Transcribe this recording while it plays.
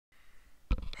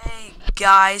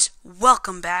Guys,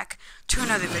 welcome back to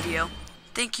another video.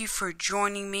 Thank you for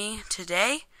joining me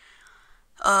today.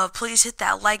 Please hit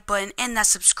that like button and that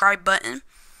subscribe button.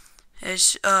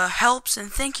 It helps,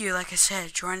 and thank you, like I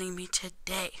said, joining me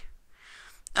today.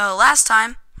 Last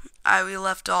time we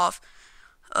left off,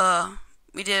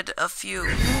 we did a few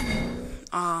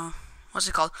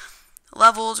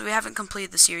levels. We haven't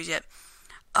completed the series yet.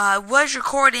 I was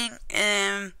recording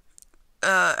and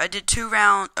I did two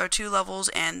levels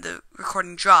and the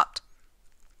recording dropped.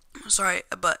 Sorry,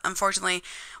 but unfortunately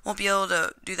won't be able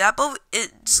to do that. But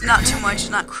it's not too much. It's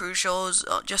not crucial. It's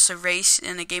just a race,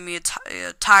 and it gave me a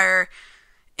tire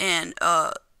and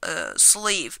a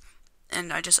sleeve,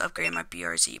 and I just upgraded my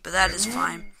BRZ. But that is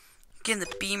fine. Getting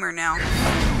the Beamer now.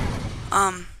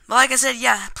 But like I said,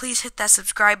 yeah, please hit that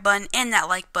subscribe button and that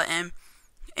like button.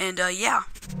 And yeah,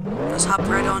 let's hop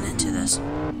right on into this.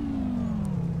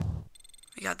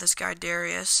 We got this guy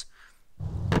Darius.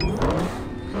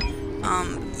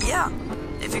 Yeah.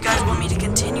 If you guys want me to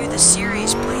continue the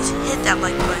series, please hit that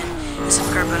like button and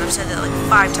subscribe button. I've said that like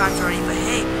 5 times already, but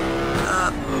hey,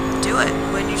 do it.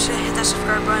 When you say hit that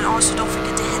subscribe button, also don't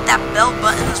forget to hit that bell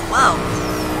button as well,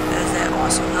 as that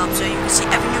also helps so you can see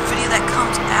every new video that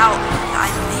comes out that I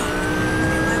make.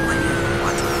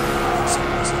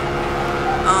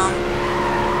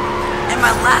 In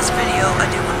my last video, I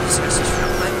did want to discuss this real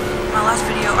quick. In my last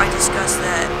video, I discussed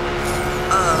that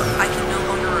I can no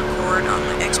longer record on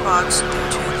the Xbox due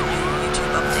to the new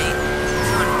YouTube update. If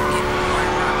you want to get more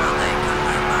about that, go to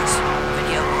my last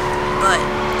video. But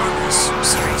on this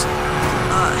series,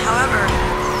 however,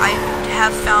 I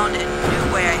have found a new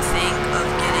way, I think, of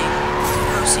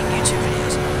posting YouTube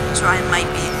videos. So I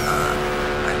might be,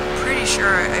 I'm pretty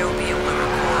sure I will be able to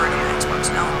record on my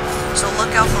Xbox now. So look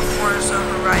out for Forza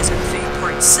Horizon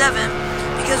 3.7,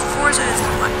 because Forza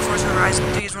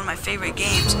Horizon 3 is one of my favorite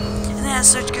games, and it has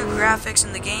such good graphics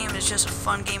in the game. It's just a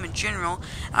fun game in general,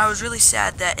 and I was really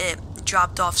sad that it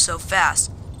dropped off so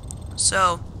fast.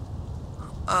 So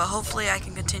hopefully I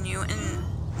can continue, and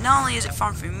not only is it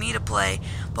fun for me to play,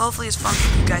 but hopefully it's fun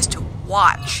for you guys to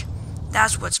watch.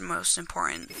 That's what's most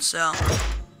important. So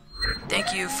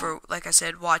thank you for, like I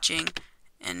said, watching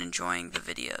and enjoying the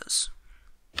videos.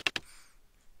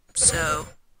 So,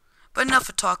 but enough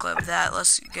of talk like that.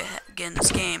 Let's get in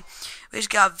this game. We just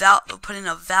got put in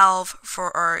a valve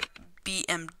for our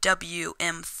BMW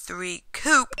M3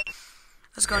 Coupe.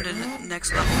 Let's go into the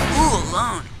next level. Ooh,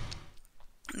 alone.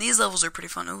 These levels are pretty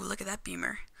fun. Ooh, look at that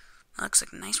Beamer. That looks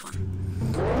like a nice one.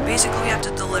 Basically, we have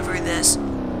to deliver this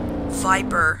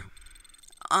Viper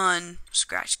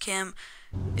unscratched. Kim,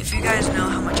 if you guys know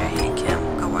how much I hate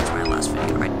Kim, go watch my last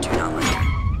video. I do not like her.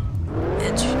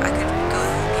 I could go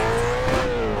ahead and game with her.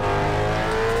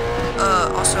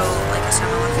 Also, like I said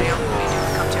in my last video, I won't be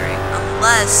doing commentary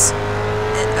unless I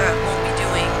won't be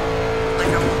doing,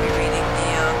 like I won't be reading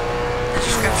the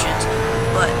descriptions,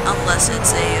 but unless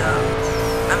it's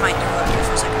I might do it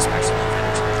if it's like a special event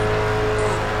or something.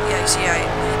 Ooh, yeah, you see, I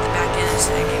hit the back end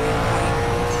instead. I gave you a point,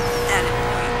 added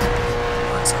point,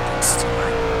 1 second to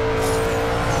my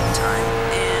time,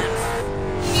 and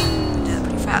did that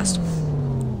pretty fast.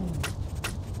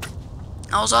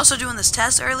 I was also doing this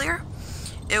test earlier.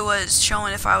 It was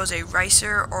showing if I was a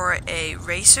racer or a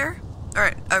racer,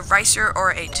 or a racer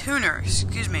or a tuner,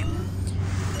 excuse me.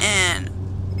 And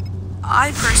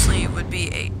I personally would be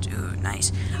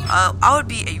I would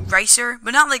be a racer,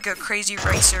 but not like a crazy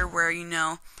racer where, you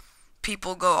know,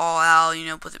 people go all out, you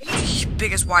know, with the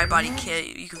biggest wide body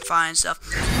kit you can find and stuff.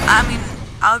 I mean,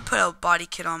 I would put a body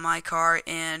kit on my car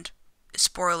and a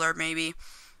spoiler maybe.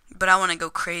 But I want to go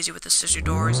crazy with the sister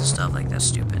doors and stuff like that.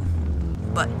 Stupid.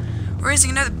 But we're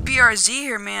racing another BRZ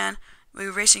here, man.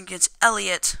 We're racing against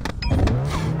Elliot.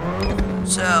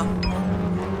 So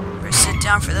we're gonna sit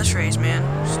down for this race, man.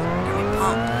 Just get me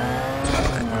pumped.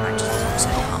 I just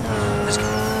said pumped. Just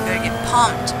gotta get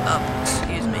pumped up.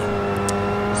 Excuse me.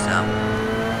 So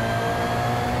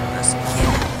let's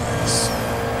get this.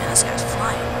 Man, this guy's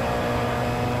flying.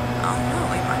 Oh no,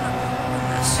 he might not win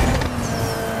this.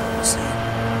 We'll see.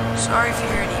 Sorry if you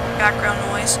hear any background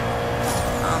noise.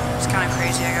 It's kind of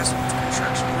crazy. I got some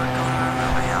construction work going on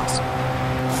around my house.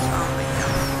 But yeah.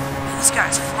 Man, this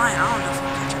guy's flying. I don't know if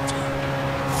we'll catch up to him.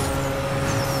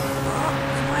 Well,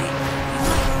 we might.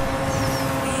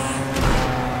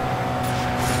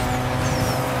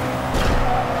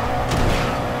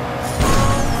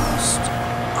 Almost.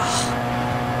 Oh,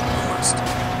 almost.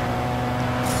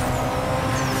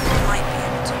 We might be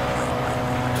able to.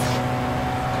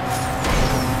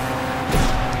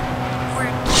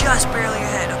 Just barely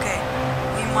ahead. Okay,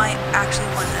 we might actually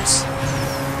win this.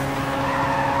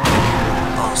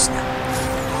 Oh snap!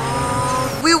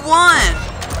 Oh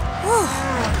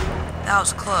That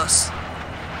was close.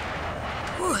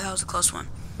 Whew, that was a close one.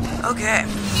 Okay.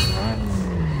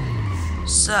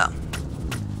 So,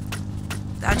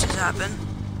 that just happened.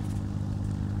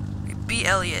 We beat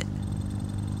Elliot.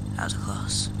 That was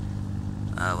close.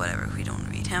 Whatever, we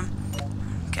don't beat him.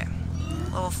 Okay.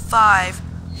 Level 5.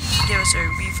 Give us a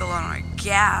refill on our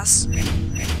gas.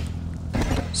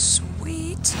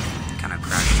 Sweet. Kind of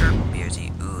crashed our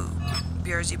BRZ. Ooh,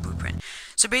 BRZ blueprint.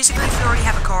 So basically, if you already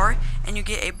have a car and you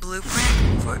get a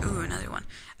blueprint for another one,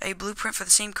 a blueprint for the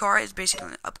same car is basically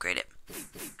going to upgrade it.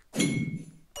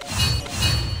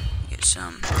 Get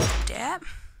some dab.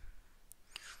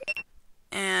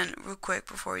 And real quick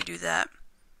before we do that,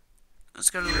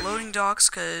 let's go to the loading docks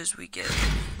because we get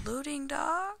loading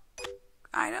dock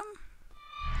item.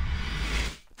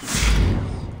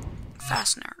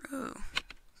 Fastener. Ooh.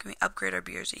 Can we upgrade our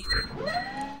BRZ?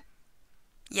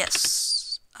 Yes.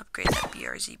 Upgrade that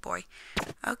BRZ, boy.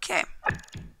 Okay.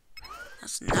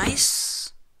 That's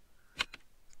nice.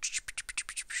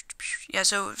 Yeah,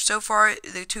 so far,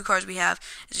 the two cars we have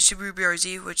is a Subaru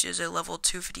BRZ, which is a level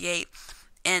 258,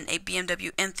 and a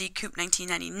BMW M3 Coupe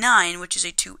 1999, which is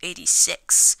a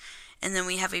 286. And then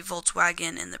we have a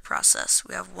Volkswagen in the process.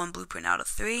 We have 1 blueprint out of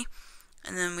 3.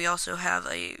 And then we also have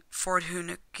a Ford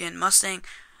Huracan Mustang.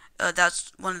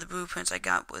 That's one of the blueprints I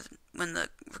got when the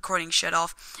recording shut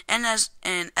off. And as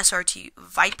an SRT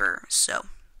Viper, so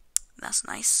that's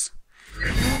nice.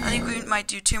 I think we might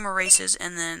do 2 more races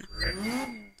and then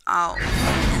I'll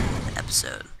end the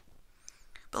episode.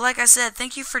 But like I said,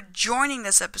 thank you for joining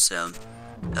this episode.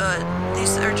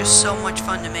 These are just so much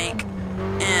fun to make.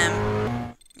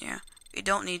 And yeah, we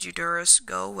don't need you, Duras.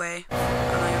 Go away. I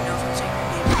don't even know if I'm saying your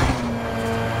name right.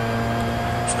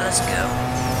 So let's go.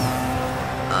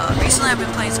 Recently I've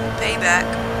been playing some Payback.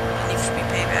 It needs to be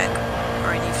Payback,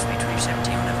 or it needs to be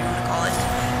 2017, whatever you want to call it.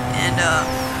 And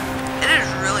it is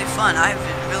really fun. I've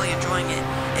been really enjoying it.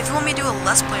 If you want me to do a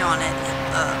Let's Play on it,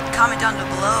 comment down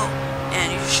below,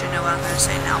 and you should know what I'm going to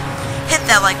say now. Hit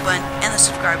that like button and the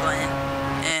subscribe button,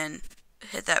 and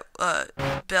hit that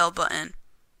bell button.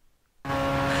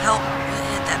 Help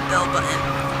hit that bell button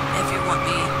if you want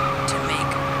me to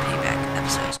make Payback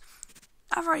episodes.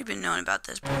 I've already been knowing about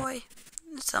this, boy.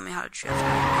 Just tell me how to drift.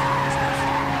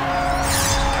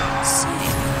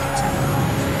 Insane.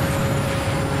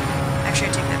 Actually,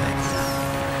 I take that back.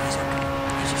 He's okay.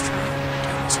 He's just trying to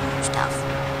do some new stuff.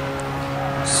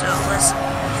 So let's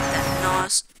hit that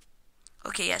NOS.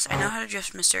 Okay, yes, I know how to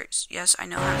drift, mister. Yes, I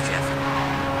know how to drift.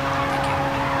 Thank you.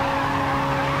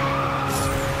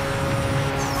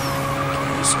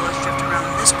 Okay, so let's drift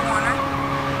around this corner.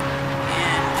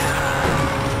 And,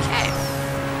 okay.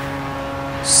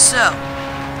 So,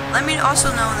 let me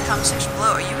also know in the comment section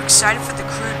below, are you excited for the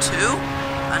crew too?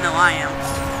 I know I am.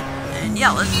 And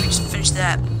yeah, let's just finish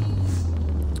that.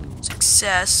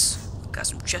 Success. Got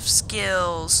some drift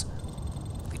skills.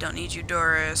 We don't need you,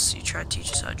 Doris. You tried to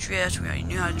teach us how to drift. We already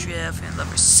knew how to drift. We're at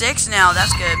level 6 now.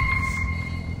 That's good.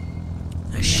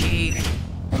 A sheep.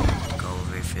 Gold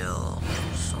refill.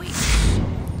 Sweet.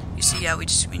 You see, yeah, we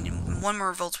need 1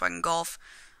 more Volkswagen Golf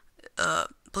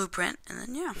blueprint, and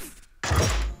then yeah.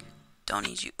 Don't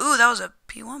need you. Ooh, that was a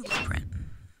P1 blueprint.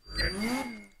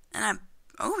 And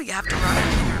we have to run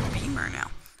in our Beamer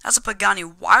now. That's a Pagani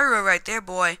Huayra right there,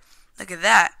 boy. Look at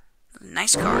that.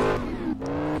 Nice car.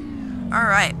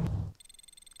 Alright.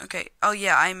 Okay. Oh,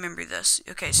 yeah, I remember this.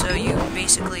 Okay, so you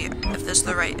basically, if this is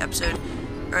the right episode,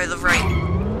 or the right,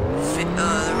 what's it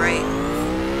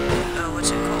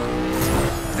called?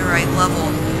 The right level,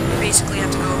 you basically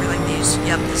have to go over like these.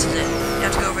 Yep, this is it. You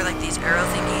have to go over like these arrow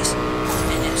thingies.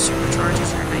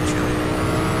 Supercharges your nitro,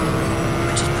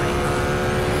 which is pretty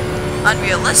cool.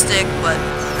 Unrealistic, but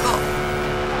cool.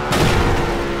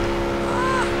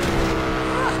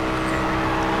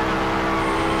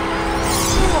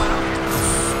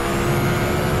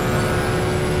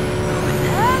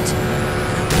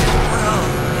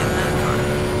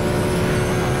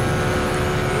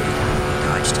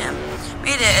 Dodged him.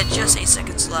 Made it at just 8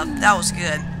 seconds left. That was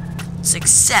good.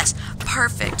 Success.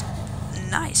 Perfect.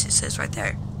 Nice. It says right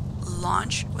there.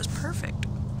 Launch was perfect.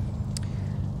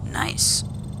 Nice.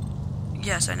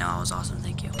 Yes, I know, I was awesome,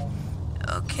 thank you.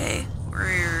 Okay,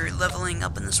 we're leveling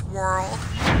up in this world.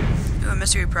 Ooh, a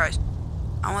mystery prize.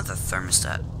 I want the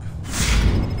thermostat.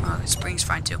 Oh, the spring's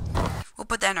fine too. We'll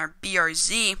put that in our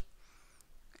BRZ.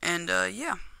 And,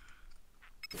 yeah.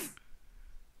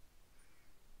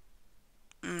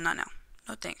 Not now.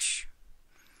 No thanks.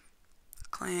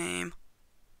 Claim.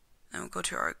 Then we'll go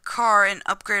to our car and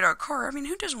upgrade our car. I mean,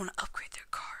 who doesn't want to upgrade their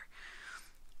car?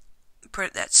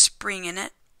 Put that spring in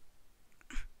it.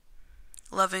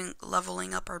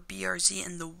 leveling up our BRZ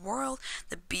in the world,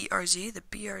 the BRZ, the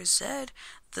BRZ,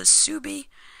 the Subi.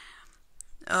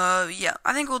 Yeah,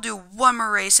 I think we'll do one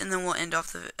more race and then we'll end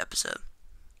off the episode.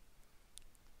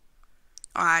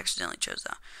 Oh, I accidentally chose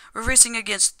that. We're racing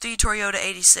against 3 Toyota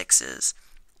 86s,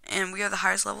 and we are the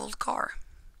highest leveled car.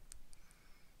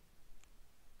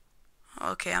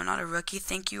 Okay, I'm not a rookie.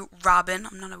 Thank you, Robin.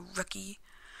 I'm not a rookie.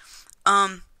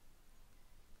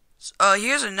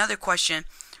 Here's another question.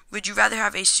 Would you rather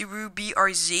have a Subaru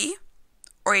BRZ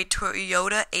or a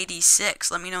Toyota 86?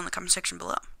 Let me know in the comment section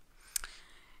below.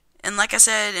 And like I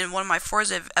said in one of my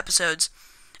Forza episodes,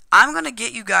 I'm gonna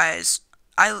get you guys.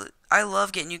 I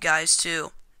love getting you guys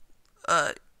to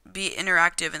be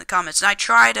interactive in the comments, and I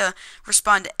try to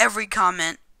respond to every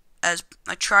comment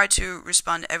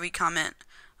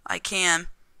I can.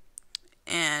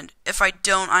 And if I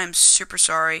don't, I'm super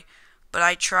sorry, but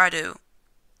I try to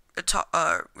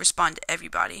respond to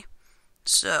everybody.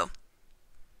 So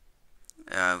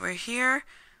we're here.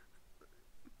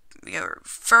 We are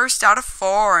first out of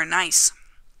 4. Nice.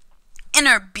 In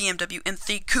our BMW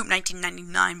M3 Coupe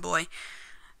 1999, boy.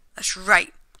 That's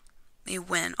right. We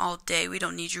win all day. We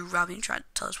don't need you, Robin, trying to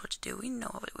tell us what to do. We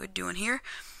know what we're doing here.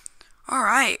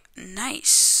 Alright.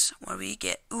 Nice. What do we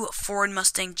get? Ooh, a Ford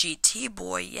Mustang GT,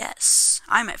 boy. Yes.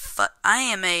 I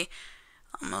am a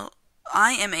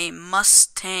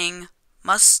Mustang,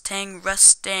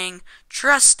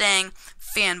 Trustang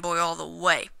fanboy all the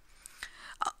way.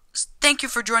 Thank you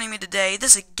for joining me today.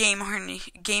 This is Game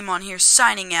On here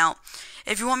signing out.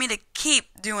 If you want me to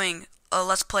keep doing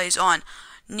Let's Plays on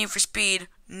Need for Speed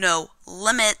No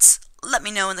Limits, let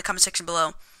me know in the comment section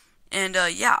below. And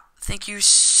yeah, thank you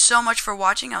so much for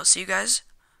watching. I'll see you guys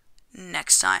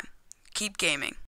next time. Keep gaming.